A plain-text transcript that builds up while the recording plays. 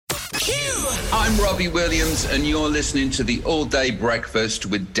I'm Robbie Williams, and you're listening to the All Day Breakfast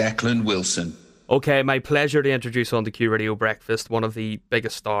with Declan Wilson. Okay, my pleasure to introduce on the Q Radio Breakfast one of the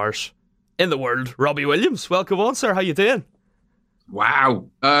biggest stars in the world, Robbie Williams. Welcome on, sir. How you doing? Wow.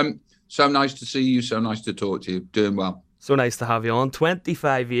 So nice to see you. So nice to talk to you. Doing well. So nice to have you on.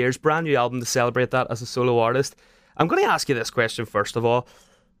 25 years, brand new album to celebrate that as a solo artist. I'm going to ask you this question first of all.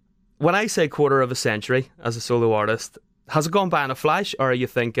 When I say quarter of a century as a solo artist, has it gone by in a flash, or are you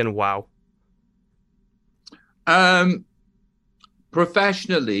thinking, wow?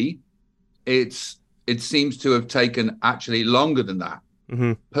 Professionally, it seems to have taken actually longer than that.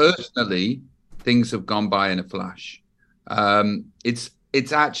 Mm-hmm. Personally, things have gone by in a flash.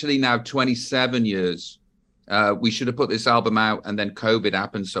 It's actually now 27 years. We should have put this album out, and then COVID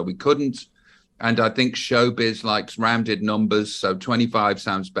happened, so we couldn't. And I think showbiz likes rounded numbers, so 25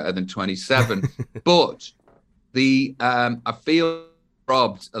 sounds better than 27. But I feel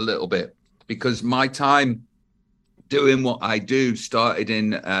robbed a little bit because my time doing what I do started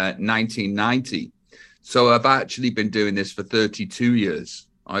in 1990. So I've actually been doing this for 32 years.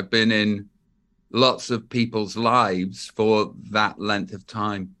 I've been in lots of people's lives for that length of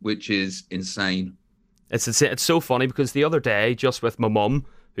time, which is insane. It's so funny because the other day, just with my mum,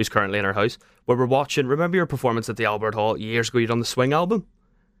 who's currently in her house, we were watching, remember your performance at the Albert Hall years ago, you done the Swing album?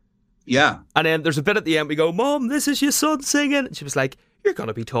 Yeah. And then there's a bit at the end, we go, Mum, this is your son singing. And she was like, you're going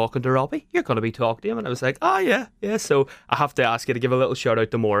to be talking to Robbie. You're going to be talking to him. And I was like, oh, yeah. So I have to ask you to give a little shout out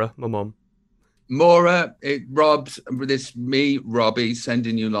to Maura, my mum. Maura, Robbie,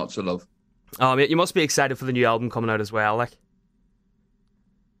 sending you lots of love. Oh, mate, you must be excited for the new album coming out as well, like.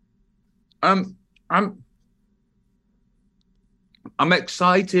 I'm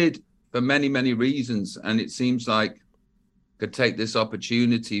excited for many, many reasons, and it seems like I could take this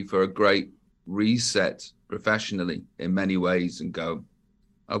opportunity for a great reset professionally in many ways and go,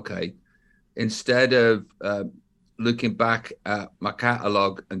 okay, instead of looking back at my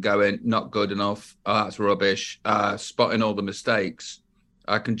catalogue and going, not good enough, oh, that's rubbish, spotting all the mistakes,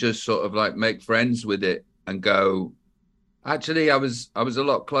 I can just sort of like make friends with it and go, actually, I was a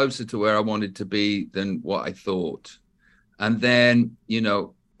lot closer to where I wanted to be than what I thought. And then,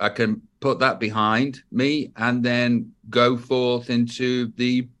 I can put that behind me and then go forth into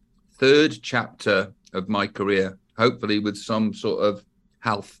the third chapter of my career, hopefully with some sort of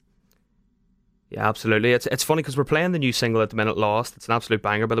health. Yeah, absolutely. It's funny because we're playing the new single at the minute, Lost. It's an absolute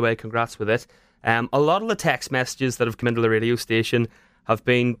banger, by the way. Congrats with it. A lot of the text messages that have come into the radio station have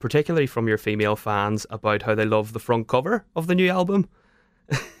been particularly from your female fans about how they love the front cover of the new album.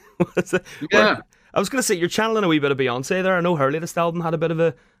 Yeah. I was going to say, you're channeling a wee bit of Beyonce there. I know her latest album had a bit of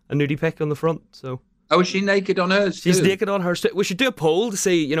a nudie pic on the front. So. Oh, is she naked on hers She's too? naked on hers too. We should do a poll to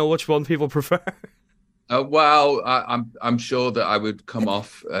see, which one people prefer. Well, I'm sure that I would come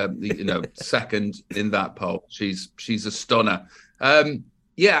off, second in that poll. She's a stunner.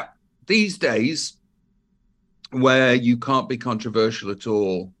 Yeah, these days where you can't be controversial at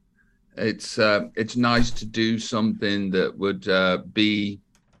all, it's nice to do something that would be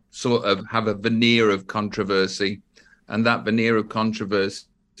sort of have a veneer of controversy, and that veneer of controversy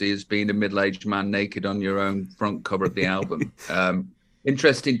is being a middle-aged man naked on your own front cover of the album.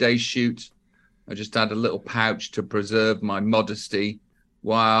 Interesting day shoot. I just had a little pouch to preserve my modesty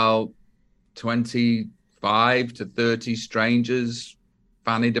while 25 to 30 strangers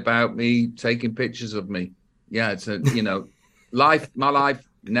fannied about me, taking pictures of me. Yeah, it's my life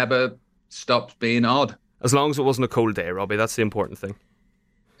never stops being odd. As long as it wasn't a cold day, Robbie, that's the important thing.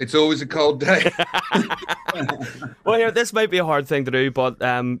 It's always a cold day. Well, here, this might be a hard thing to do, but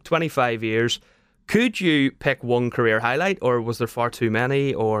 25 years. Could you pick one career highlight, or was there far too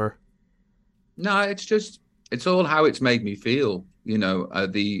many, or... No, it's all how it's made me feel,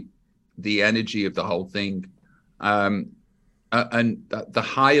 the energy of the whole thing. And the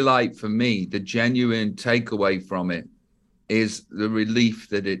highlight for me, the genuine takeaway from it is the relief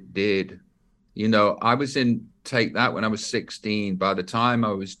that it did. I was in Take That when I was 16. By the time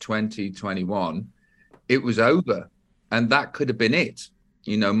I was 20, 21, it was over. And that could have been it.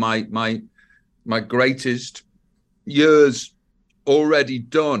 My greatest years already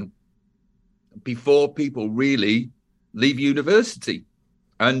done before people really leave university.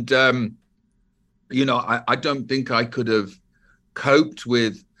 And, I don't think I could have coped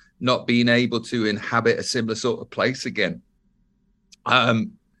with not being able to inhabit a similar sort of place again.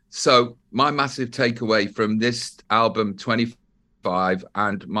 So my massive takeaway from this album, 25,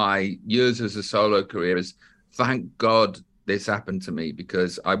 and my years as a solo career is, thank God this happened to me,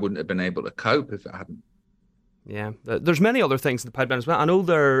 because I wouldn't have been able to cope if it hadn't. Yeah, there's many other things in the pipeline as well. I know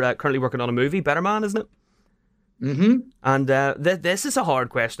they're currently working on a movie, Better Man, isn't it? Mm-hmm. And this is a hard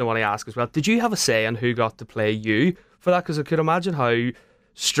question I want to ask as well. Did you have a say in who got to play you for that? Because I could imagine how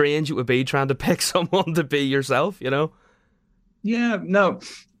strange it would be trying to pick someone to be yourself, you know? Yeah, no,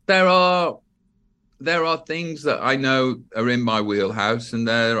 there are things that I know are in my wheelhouse, and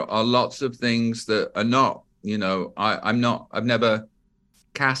there are lots of things that are not. You know, I've never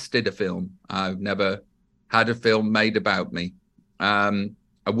casted a film. I've never had a film made about me. I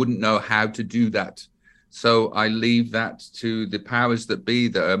wouldn't know how to do that. So I leave that to the powers that be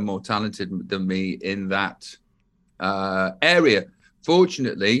that are more talented than me in that area.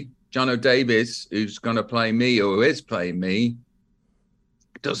 Fortunately, John O'Davis, who's going to play me, or who is playing me,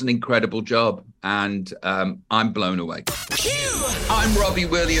 does an incredible job, and I'm blown away. I'm Robbie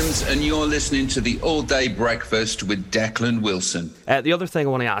Williams, and you're listening to the All Day Breakfast with Declan Wilson. The other thing I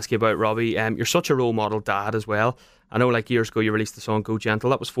want to ask you about, Robbie, you're such a role model dad as well. I know, like, years ago you released the song Go Gentle.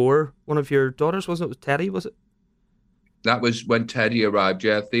 That was for one of your daughters, wasn't it? It was Teddy, was it? That was when Teddy arrived,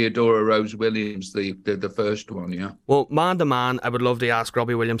 yeah. Theodora Rose Williams, the first one, yeah. Well, man to man, I would love to ask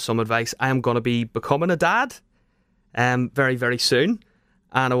Robbie Williams some advice. I am going to be becoming a dad very, very soon.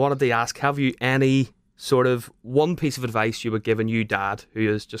 And I wanted to ask, have you any sort of one piece of advice you would give a new dad who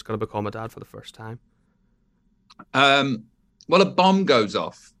is just going to become a dad for the first time? Well, a bomb goes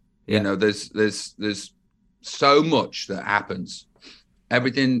off. Yeah. You know, there's so much that happens.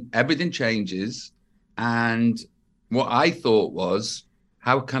 Everything changes. And what I thought was,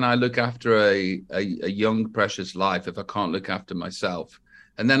 how can I look after a young, precious life if I can't look after myself?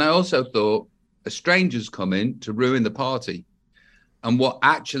 And then I also thought, a stranger's come in to ruin the party. And what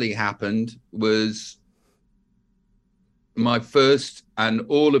actually happened was my first, and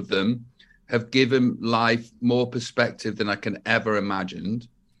all of them have given life more perspective than I can ever imagined.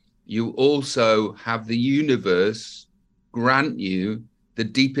 You also have the universe grant you the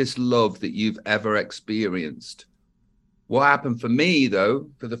deepest love that you've ever experienced. What happened for me, though,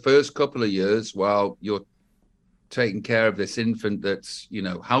 for the first couple of years while you're taking care of this infant that's, you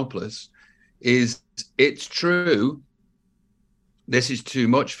know, helpless, is it's true. This is too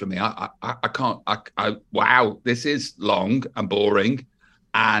much for me. I can't. Wow, this is long and boring,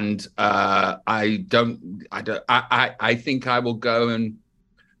 and I think I will go and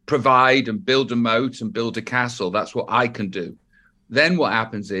provide and build a moat and build a castle. That's what I can do. Then what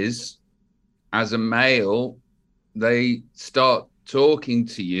happens is, as a male, they start talking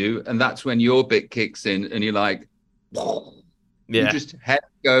to you, and that's when your bit kicks in, and you're like, yeah. You just head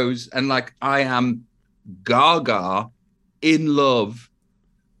goes, and like I am gaga in love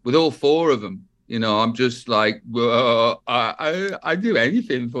with all four of them. You know, I'm just like, well, I do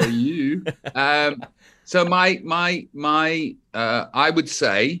anything for you. So my I would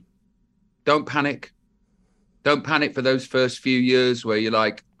say, don't panic. Don't panic for those first few years where you're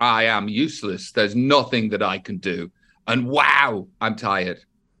like, I am useless. There's nothing that I can do. And wow, I'm tired.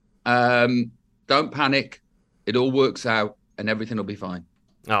 Don't panic. It all works out and everything will be fine.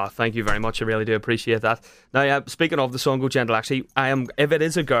 Oh, thank you very much. I really do appreciate that. Now, speaking of the song Go Gentle, actually, if it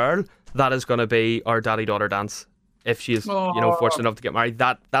is a girl, that is going to be our daddy-daughter dance. If she is, fortunate enough to get married,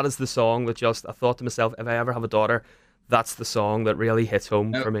 that is the song that just, I thought to myself, if I ever have a daughter, that's the song that really hits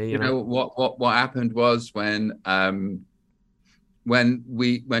home for me. You know what happened was when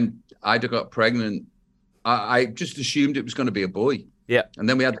Ida got pregnant, I just assumed it was going to be a boy. Yeah. And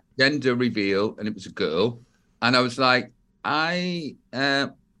then we had the gender reveal, and it was a girl, and I was like,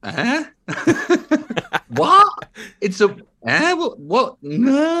 what? It's a what?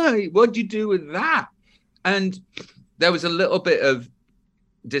 No, what'd you do with that? And there was a little bit of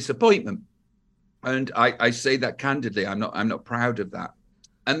disappointment, and I say that candidly. I'm not proud of that.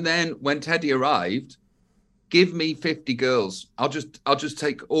 And then when Teddy arrived, give me 50 girls. I'll just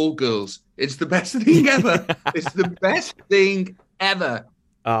take all girls. It's the best thing ever. It's the best thing ever.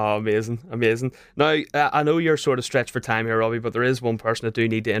 Oh, amazing. Now, I know you're sort of stretched for time here, Robbie, but there is one person I do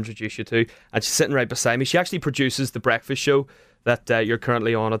need to introduce you to, and she's sitting right beside me. She actually produces the breakfast show that you're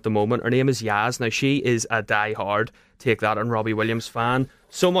currently on at the moment. Her name is Yaz. Now, she is a die-hard Take That and Robbie Williams fan,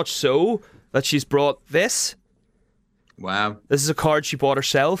 so much so that she's brought this. Wow. This is a card she bought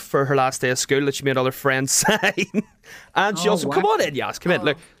herself for her last day of school that she made all her friends sign. And she also, come on in, Yaz, come in.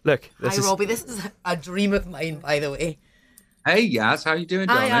 Look. Hi, Robbie, this is a dream of mine, by the way. Hey, Yaz, how you doing,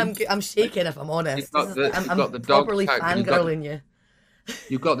 darling? I'm shaking, if I'm honest. I'm got the properly fangirling you.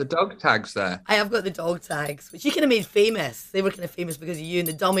 You've got the dog tags there. I have got the dog tags, which you kind of made famous. They were kind of famous because of you and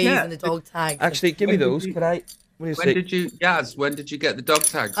the dummies and the dog tags. Actually, give me those. Could I? When did you get the dog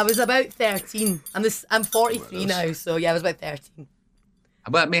tags? I was about 13. I'm 43 now, so yeah, I was about 13.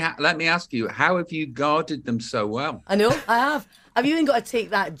 Let me ask you, how have you guarded them so well? I know, I have. I've even got to take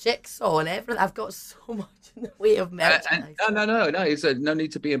that jigsaw and everything. I've got so much in the way of merchandise. No. It's no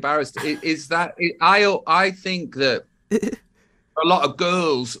need to be embarrassed. I think that for a lot of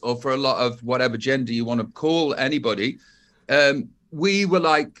girls, or for a lot of whatever gender you want to call anybody, we were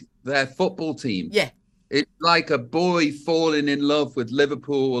like their football team. Yeah. It's like a boy falling in love with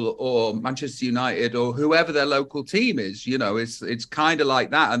Liverpool or Manchester United or whoever their local team is. You know, it's kind of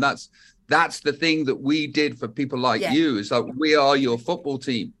like that. And that's the thing that we did for people like you. It's like, we are your football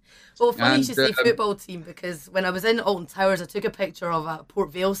team. Well, funny you should say football team, because when I was in Alton Towers, I took a picture of a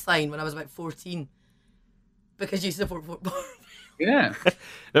Port Vale sign when I was about 14 because you support football. Yeah.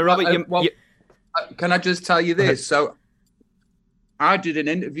 Now, Robbie, can I just tell you this? So I did an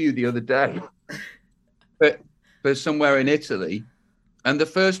interview the other day for somewhere in Italy, and the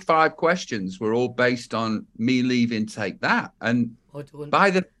first 5 questions were all based on me leaving Take That. And by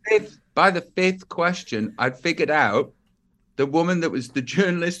the fifth question, I'd figured out the woman that was the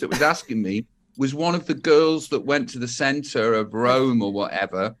journalist that was asking me was one of the girls that went to the center of Rome or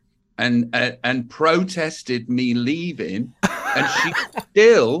whatever and protested me leaving, and she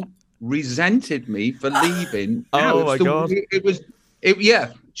still resented me for leaving. Oh my God.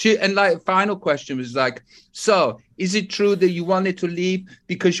 And like, final question was like, so is it true that you wanted to leave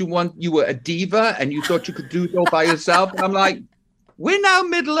because you were a diva and you thought you could do it all by yourself? And I'm like, we're now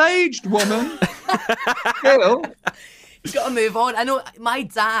middle-aged, woman. Still. You've got to move on. I know my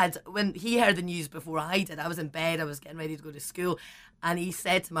dad, when he heard the news before I did, I was in bed, I was getting ready to go to school, and he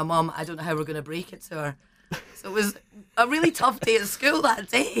said to my mum, I don't know how we're going to break it to her. So it was a really tough day at school that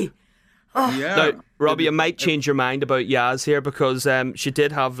day. Oh. Yeah. Now, Robbie, you might change your mind about Yaz here, because she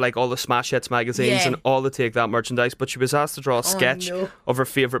did have like all the Smash Hits magazines and all the Take That merchandise, but she was asked to draw a sketch of her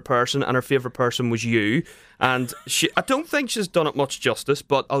favourite person, and her favourite person was you. And I don't think she's done it much justice,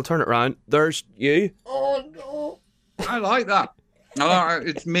 but I'll turn it around. There's you. Oh no. I like that.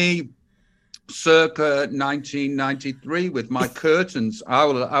 It's me circa 1993 with my curtains. I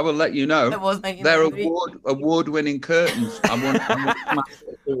will let you know. It was they're award-winning curtains. I won a Smash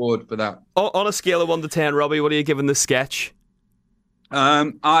award for that. On a scale of 1 to 10, Robbie, what are you giving the sketch?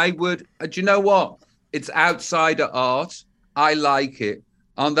 I would. Do you know what? It's outsider art. I like it.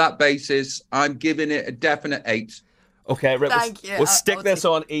 On that basis, I'm giving it a definite 8. Okay, right, we'll stick this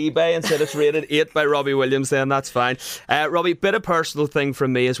on eBay and say it's rated 8 by Robbie Williams, then that's fine. Robbie, bit of personal thing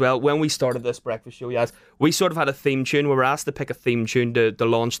from me as well. When we started this breakfast show, yes, we sort of had a theme tune. We were asked to pick a theme tune to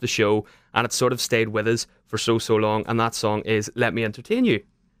launch the show, and it sort of stayed with us for so long, and that song is Let Me Entertain You.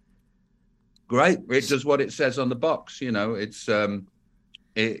 Great. It does what it says on the box, you know. It's for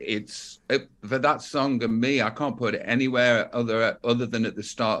that song and me, I can't put it anywhere other than at the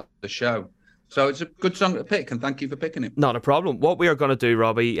start of the show. So it's a good song to pick, and thank you for picking it. Not a problem. What we are going to do,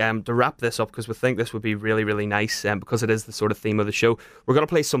 Robbie, to wrap this up, because we think this would be really, really nice, because it is the sort of theme of the show, we're going to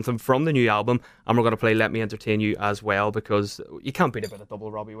play something from the new album, and we're going to play Let Me Entertain You as well, because you can't beat a bit of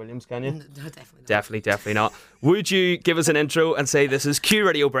double Robbie Williams, can you? No, definitely not. Definitely not. Would you give us an intro and say this is Q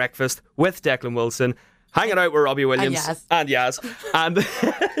Radio Breakfast with Declan Wilson, hanging out with Robbie Williams and Yaz, and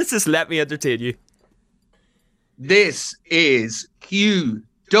this is Let Me Entertain You. This is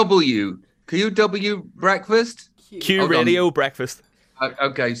QW Breakfast? Q Radio Breakfast.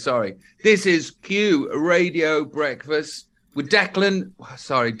 Okay, sorry. This is Q Radio Breakfast with Declan.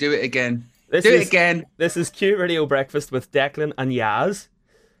 Sorry, do it again. Do it again. This is Q Radio Breakfast with Declan and Yaz.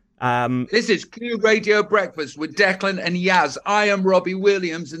 This is Q Radio Breakfast with Declan and Yaz. I am Robbie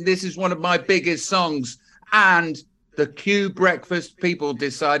Williams, and this is one of my biggest songs. And the Q Breakfast people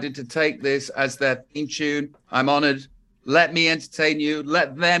decided to take this as their theme tune. I'm honoured. Let me entertain you.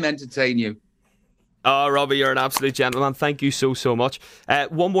 Let them entertain you. Oh, Robbie, you're an absolute gentleman. Thank you so much.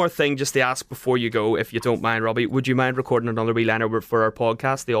 One more thing just to ask before you go, if you don't mind, Robbie. Would you mind recording another wee liner for our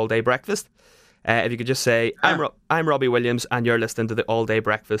podcast, The All Day Breakfast? If you could just say, I'm Robbie Williams, and you're listening to The All Day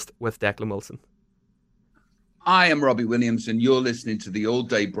Breakfast with Declan Wilson. I am Robbie Williams, and you're listening to The All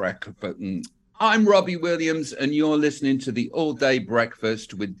Day Breakfast. I'm Robbie Williams, and you're listening to The All Day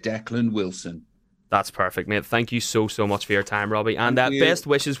Breakfast with Declan Wilson. That's perfect, mate. Thank you so much for your time, Robbie. And best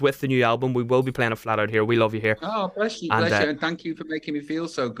wishes with the new album. We will be playing it flat out here. We love you here. Oh, bless you, and thank you for making me feel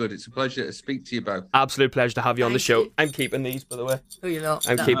so good. It's a pleasure to speak to you both. Absolute pleasure to have you on the show. I'm keeping these, by the way. Oh, you're not.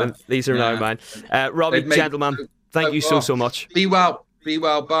 I'm keeping these are now mine. Robbie, gentleman, thank you so much. Be well. Be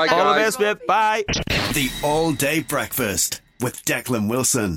well. Bye, guys. All the best, mate. Bye. The All Day Breakfast with Declan Wilson.